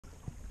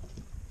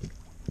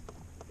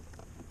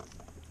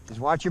Just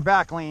watch your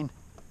back lean.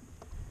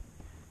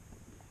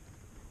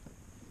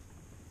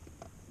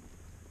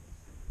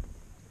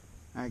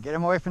 All right, get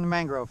him away from the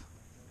mangrove.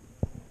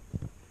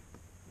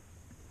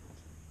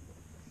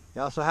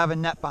 You also have a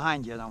net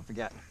behind you, don't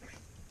forget.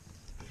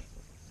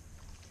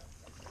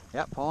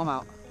 Yep, pull him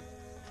out.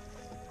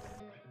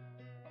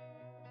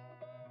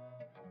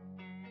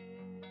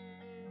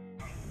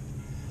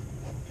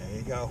 There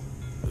you go.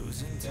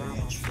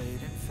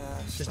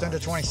 Just under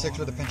 26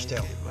 with a pinch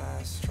tail.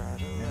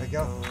 There we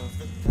go.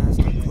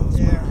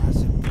 Yeah.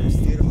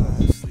 Beautiful.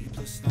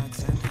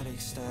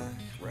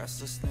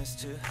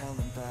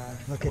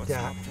 Look at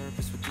that.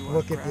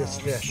 Look at this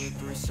fish.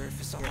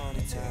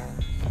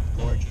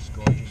 Gorgeous,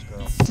 gorgeous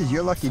girl. This is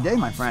your lucky day,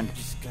 my friend.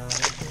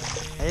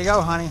 There you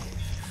go, honey.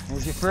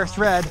 There's your first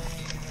red.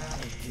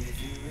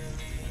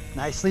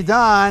 Nicely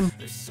done.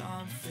 It's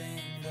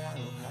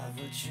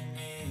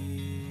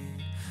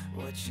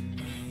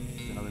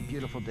another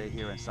beautiful day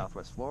here in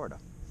Southwest Florida.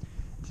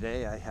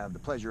 Today I have the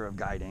pleasure of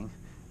guiding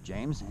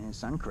James and his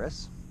son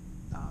Chris.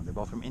 They're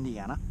both from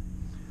Indiana.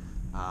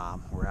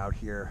 We're out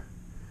here,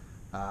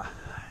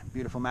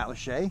 beautiful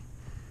Matlacha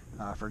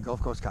for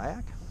Gulf Coast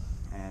Kayak,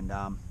 and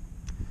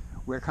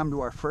we're come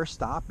to our first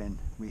stop, and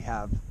we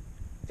have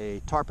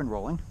a tarpon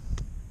rolling.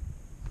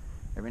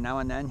 Every now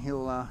and then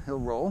he'll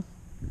roll,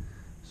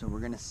 so we're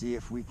going to see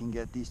if we can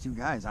get these two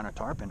guys on a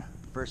tarpon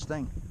first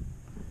thing.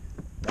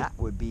 That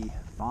would be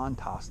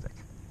fantastic.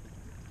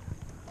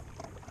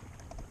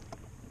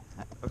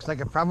 That looks like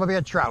it'd probably be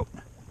a trout.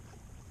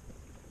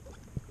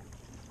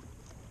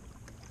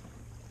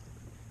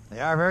 They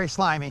are very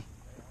slimy.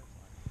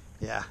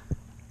 Yeah.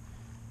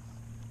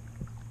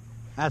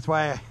 That's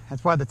why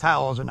the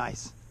towels are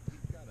nice.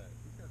 He's got a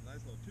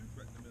nice little tooth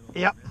right in the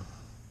middle. Yep.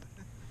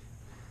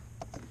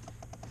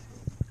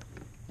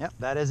 Yep,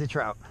 that is a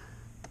trout.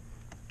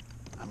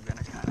 I'm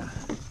gonna kind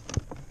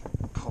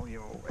of pull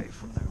you away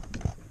from there.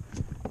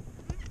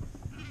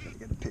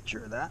 Get a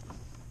picture of that.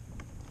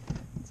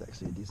 It's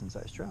actually a decent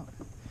sized trout.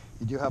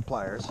 You do have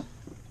pliers.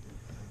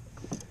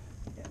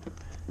 Yeah.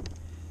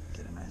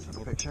 Get a nice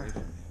little picture.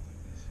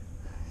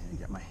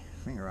 Get my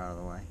finger out of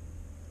the way.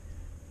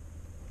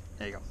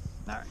 There you go.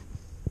 All right.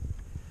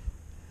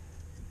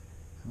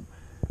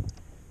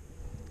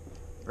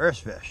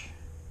 First fish.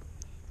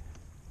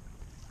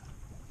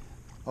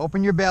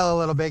 Open your bail a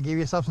little bit. Give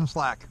yourself some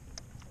slack.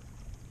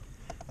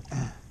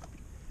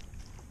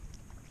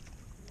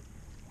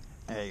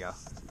 There you go.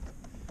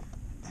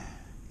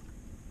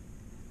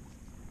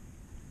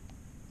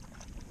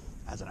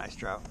 That's a nice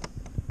trout.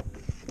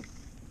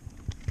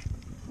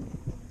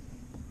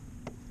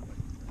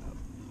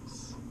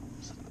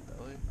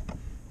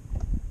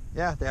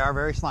 Yeah, they are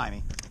very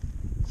slimy.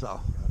 So.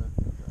 All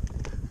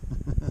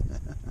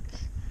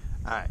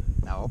right,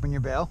 now open your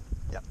bail.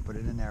 Yep, put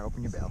it in there.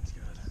 Open your bail. That's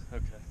good.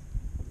 Okay.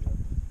 Yep.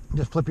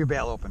 Just flip your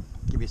bail open.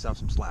 Give yourself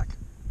some slack.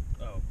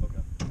 Oh,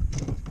 okay.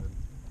 That's good.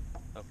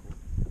 Oh, cool.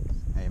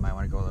 Hey, you might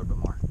want to go a little bit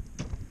more.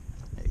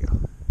 There you go.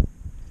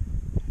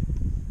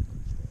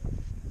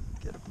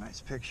 Get a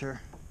nice picture.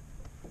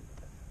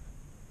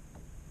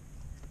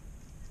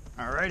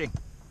 Alrighty.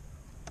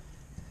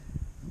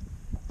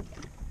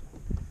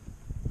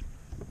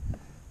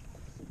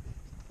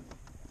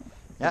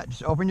 Yeah,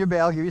 just open your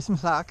bail, give you some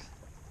socks.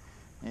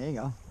 There you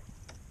go.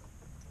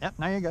 Yep,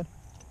 now you're good.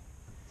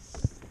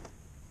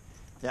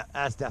 Yeah,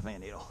 that's definitely a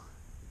needle.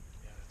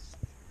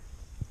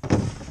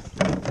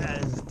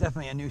 That is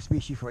definitely a new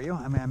species for you,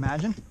 I may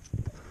imagine.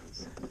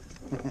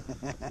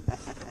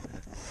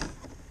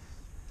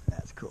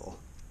 That's cool.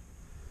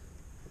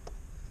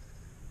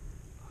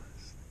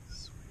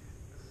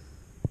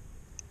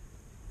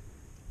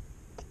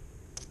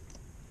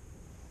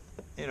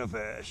 Little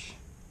fish.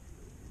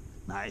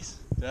 Nice.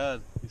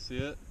 Dad, you see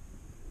it?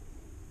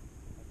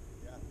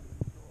 Yeah.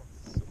 Cool.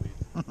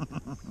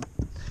 Sweet.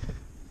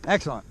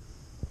 Excellent.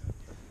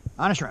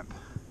 On a shrimp.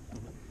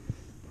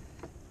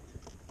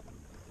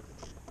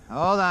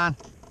 Hold on.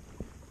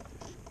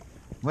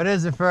 What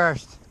is it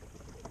first?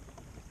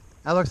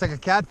 That looks like a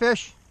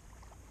catfish.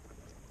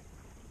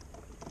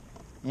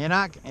 You're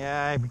not,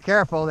 yeah, be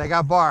careful, they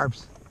got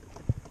barbs.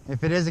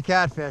 If it is a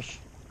catfish.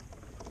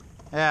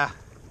 Yeah.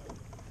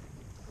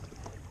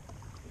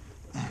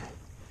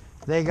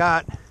 They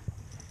got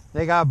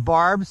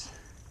barbs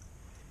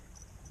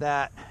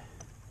that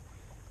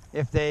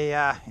if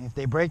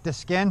they break the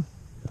skin,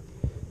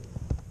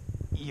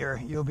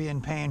 you'll be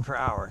in pain for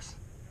hours.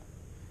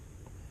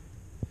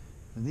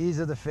 These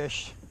are the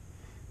fish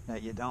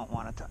that you don't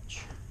want to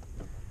touch.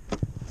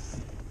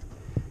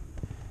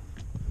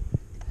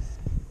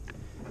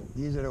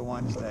 These are the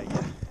ones that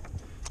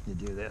you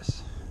do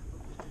this.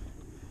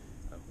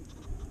 Oh,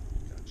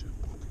 gotcha.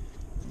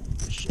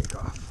 Just shake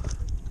off.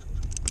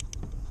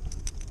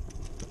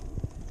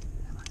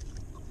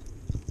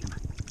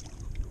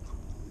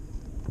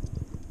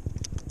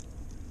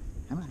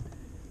 Come on.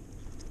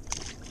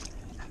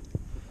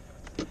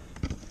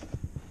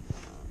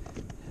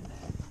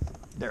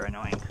 They're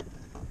annoying.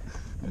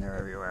 And they're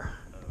everywhere.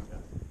 Oh,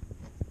 okay.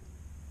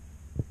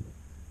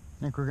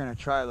 I think we're going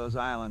to try those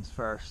islands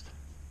first.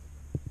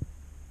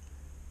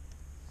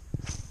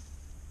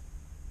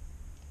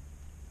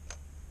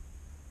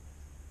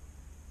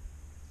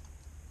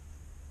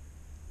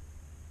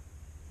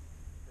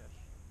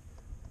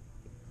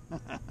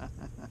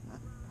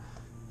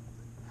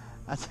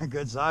 That's a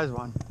good size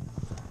one.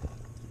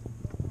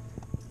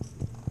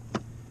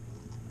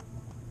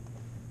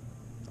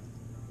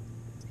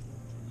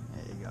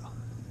 There you go.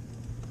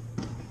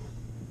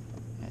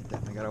 Yeah,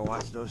 definitely gotta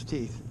watch those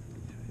teeth.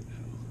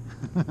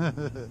 Yeah,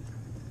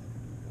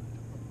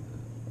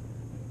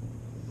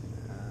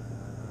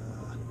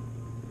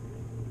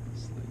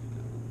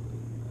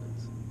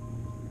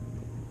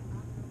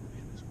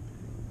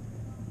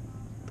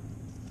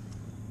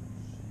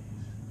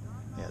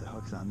 the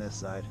hook's on this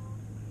side.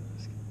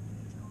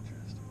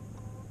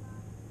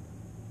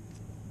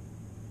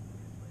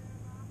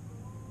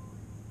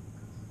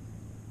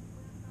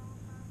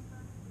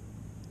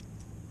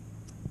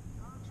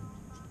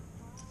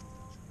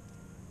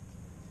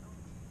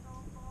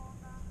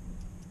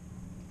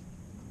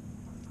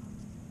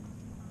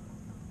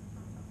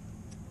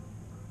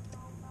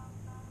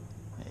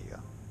 There you go.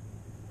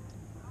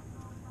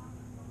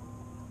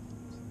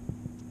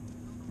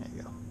 There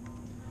you go.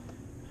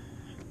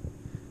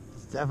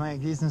 It's definitely a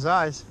decent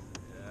size.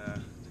 Yeah.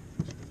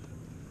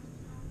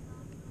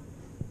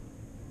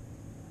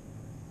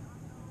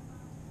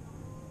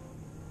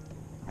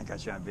 I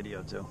got you on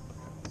video too.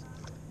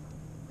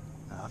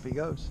 Off he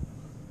goes.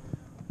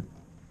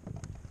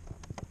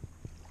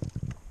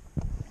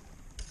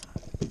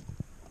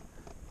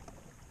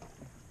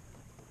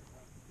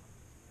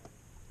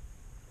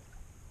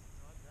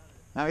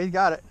 Now he's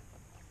got it.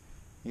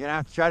 You're gonna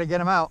have to try to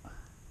get him out.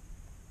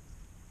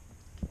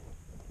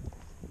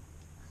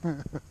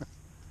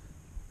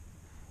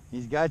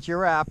 He's got you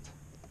wrapped.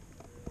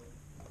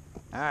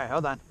 All right,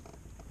 hold on.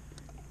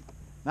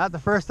 Not the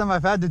first time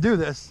I've had to do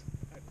this.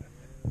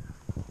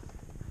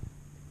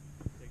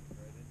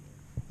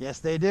 Yes,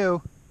 they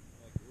do.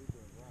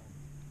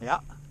 Yeah.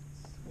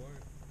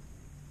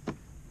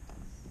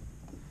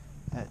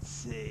 Let's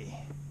see.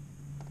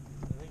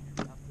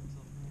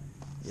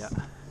 Yeah.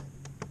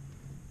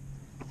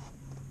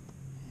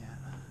 Yeah.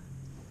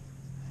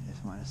 I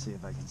just want to see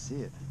if I can see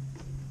it.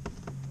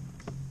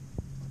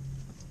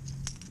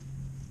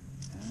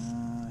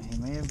 He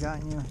may have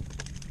gotten you.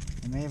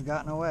 He may have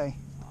gotten away.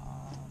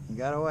 He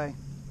got away.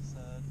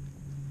 Sad.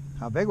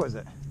 How big was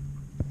it?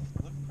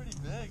 Looked pretty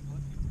big.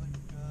 Looked like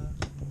a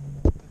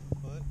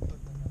foot.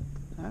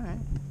 All right. I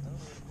don't know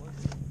what it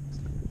was.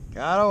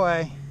 Got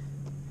away.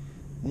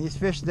 These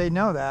fish, they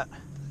know that.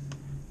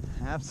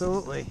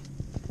 Absolutely.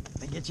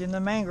 They get you in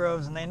the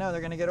mangroves and they know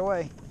they're going to get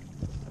away.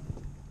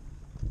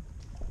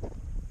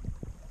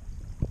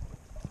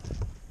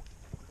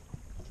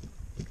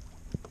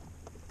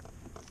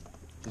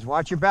 Just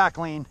watch your back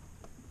lean.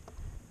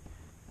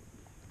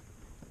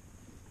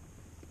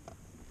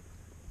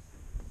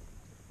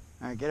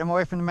 All right, get him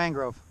away from the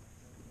mangrove.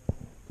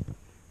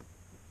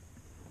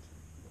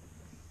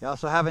 You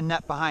also have a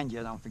net behind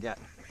you, don't forget.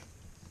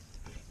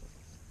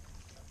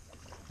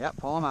 Yep,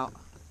 pull him out.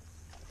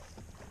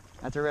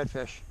 That's a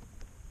redfish.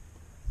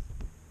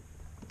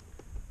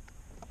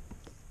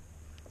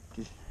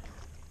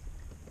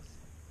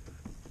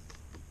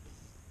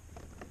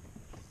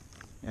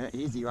 Yeah,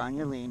 easy on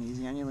your lean,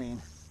 easy on your lean.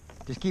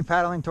 Just keep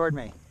paddling toward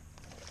me.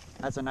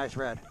 That's a nice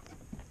red.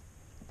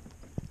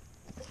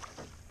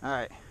 All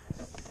right.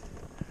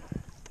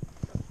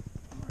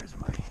 Where's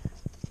my...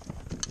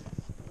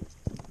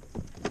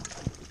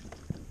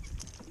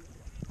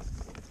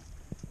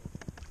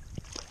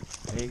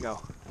 There you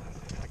go.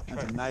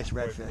 That's a nice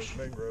redfish.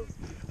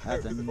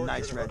 That's a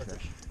nice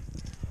redfish.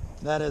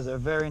 That is a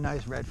very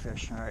nice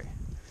redfish. All right.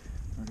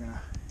 We're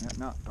gonna... Yeah,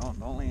 no,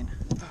 don't lean.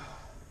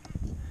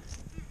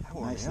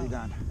 Nicely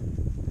done.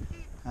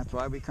 That's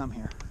why we come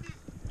here.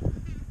 All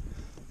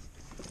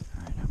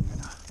right,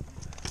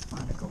 I'm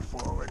gonna go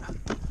forward.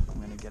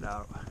 I'm gonna get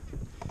out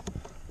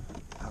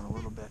a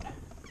little bit.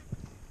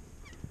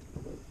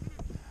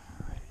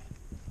 All right.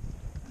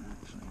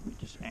 Actually, we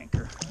just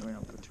anchor so we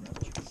don't go too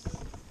much.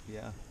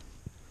 Yeah.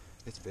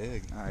 It's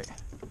big. All right.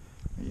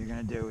 What you're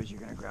gonna do is you're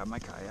gonna grab my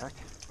kayak.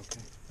 Okay.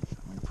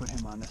 I'm gonna put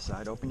him on this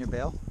side. Open your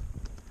bail.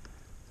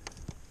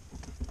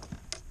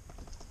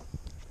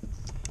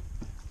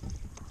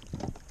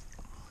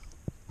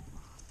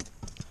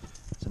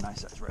 It's a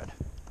nice size red.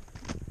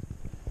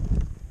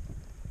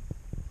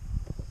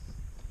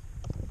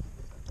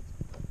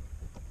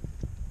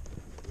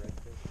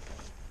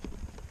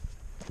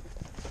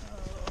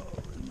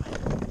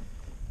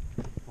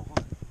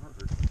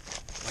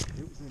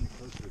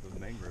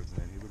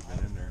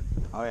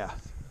 Oh yeah.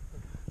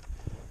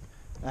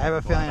 I have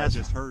a feeling I that's...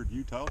 just heard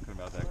you talking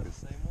about that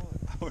because I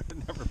would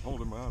have never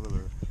pulled him out of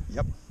there.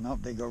 Yep. Nope.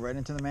 They go right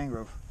into the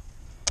mangrove.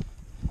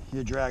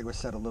 Your drag was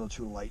set a little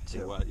too light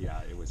too. It was,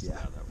 yeah, it was. Yeah.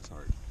 Yeah, that was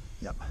hard.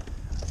 Yep.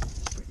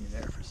 Just put you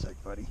there for a sec,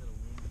 buddy.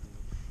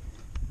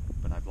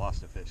 But I've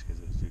lost a fish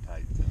because it was too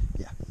tight. So.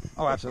 Yeah.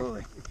 Oh,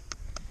 absolutely.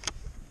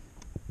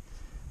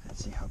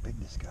 Let's see how big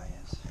this guy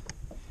is.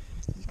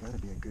 He's got to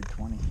be a good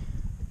 20,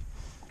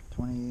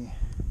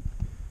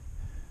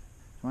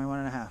 21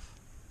 and a half.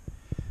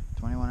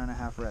 21 and a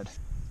half red.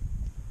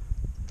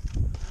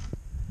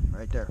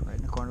 Right there, right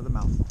in the corner of the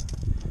mouth.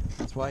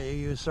 That's why you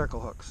use circle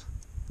hooks.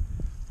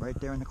 Right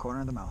there in the corner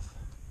of the mouth.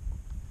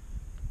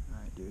 All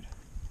right, dude.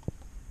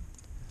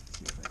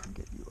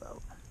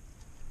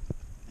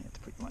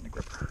 on the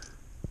gripper.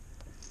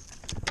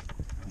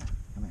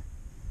 Come here.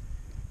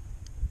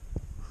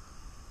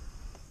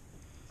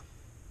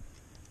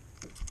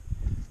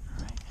 All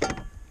right.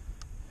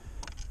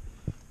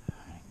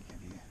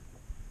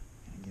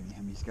 Give you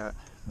him. He's got a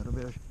little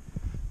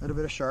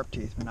bit of sharp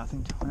teeth, but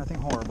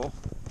nothing horrible.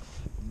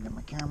 Get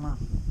my camera.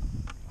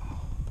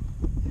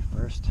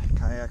 First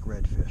kayak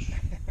redfish.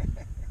 I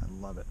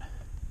love it.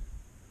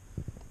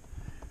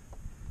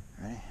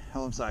 Ready?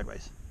 Hold him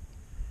sideways.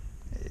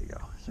 There you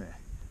go.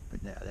 But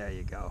yeah, there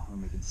you go.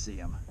 And we can see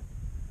him.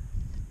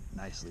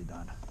 Nicely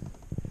done.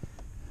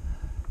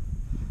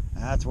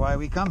 That's why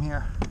we come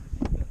here.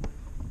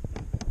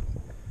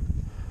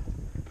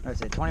 I'd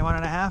say 21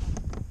 and a half.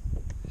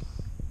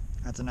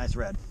 That's a nice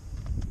red.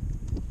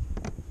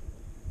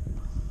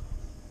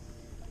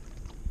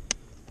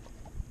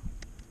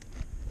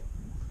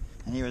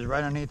 And he was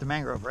right underneath the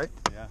mangrove, right?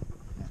 Yeah.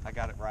 I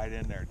got it right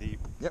in there deep.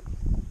 Yep.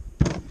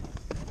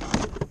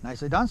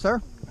 Nicely done,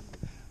 sir.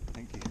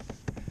 Thank you.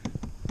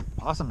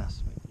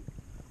 Awesomeness.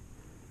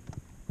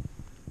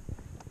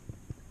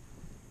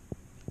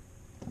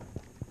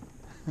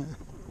 Is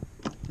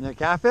that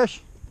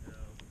catfish?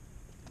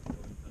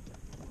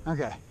 No.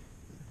 Okay.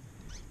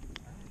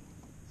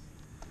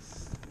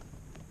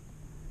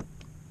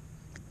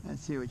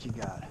 Let's see what you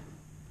got.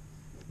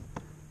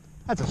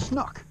 That's a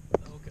snook.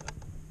 Okay.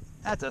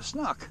 That's a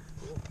snook.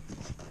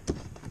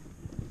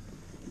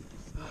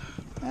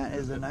 That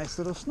is a nice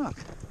little snook.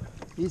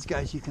 These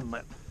guys you can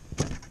lip.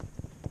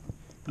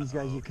 These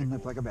guys you can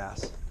lip like a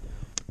bass.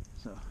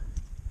 So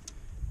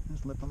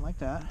just lip them like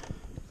that.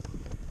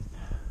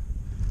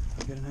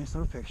 Get a nice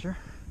little picture.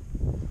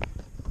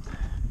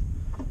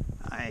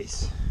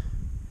 Nice.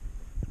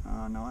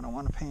 Oh no, I don't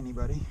want to pay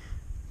anybody.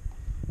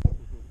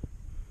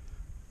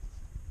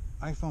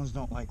 iPhones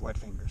don't like wet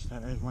fingers.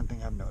 That is one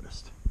thing I've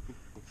noticed.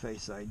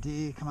 Face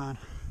ID, come on.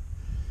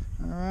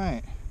 All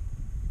right.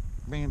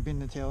 Bring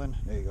the tail in.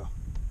 There you go.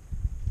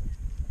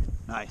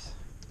 Nice.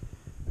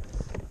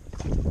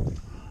 I don't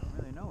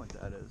really know what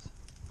that is.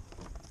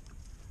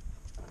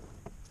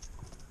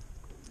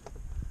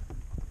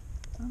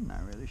 I'm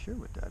not really sure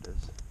what that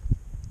is.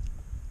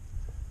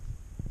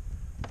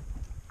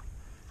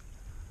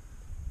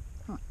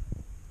 Huh.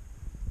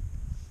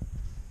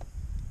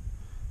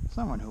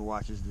 Someone who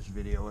watches this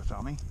video will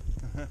tell me.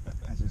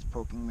 As it's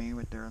poking me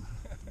with their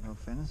little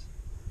fins.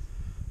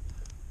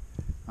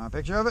 A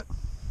picture of it?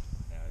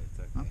 Yeah, it's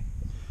okay. Huh?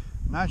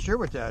 Not sure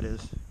what that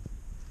is.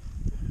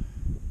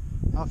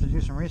 I'll have to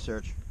do some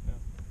research. Yeah.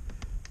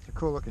 It's a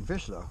cool looking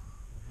fish though.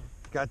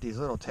 It's got these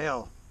little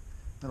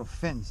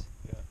fins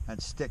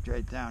that stick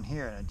right down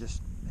here and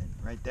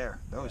right there.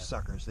 Those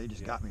suckers, they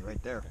just got me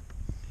right there.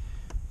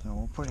 So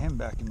we'll put him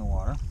back in the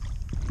water.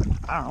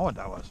 I don't know what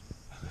that was.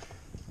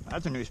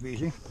 That's a new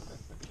species.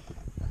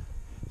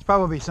 It's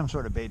probably some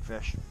sort of bait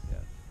fish. Yeah.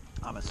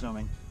 I'm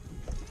assuming.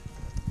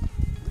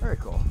 Very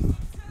cool.